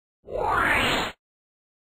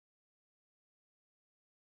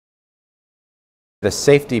The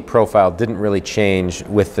safety profile didn't really change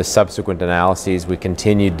with the subsequent analyses. We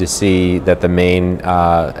continued to see that the main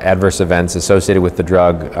adverse events associated with the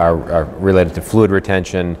drug are related to fluid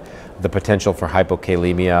retention, the potential for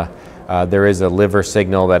hypokalemia. There is a liver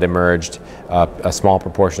signal that emerged. A small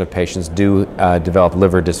proportion of patients do develop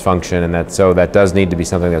liver dysfunction, and that does need to be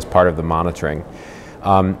something that's part of the monitoring.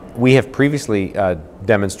 We have previously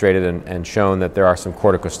demonstrated and shown that there are some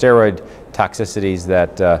corticosteroid toxicities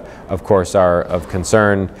that, of course, are of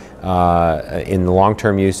concern in the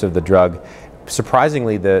long-term use of the drug.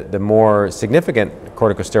 Surprisingly, the more significant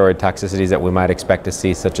corticosteroid toxicities that we might expect to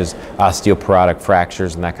see, such as osteoporotic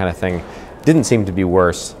fractures and that kind of thing, didn't seem to be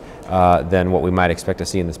worse than what we might expect to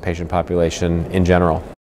see in this patient population in general.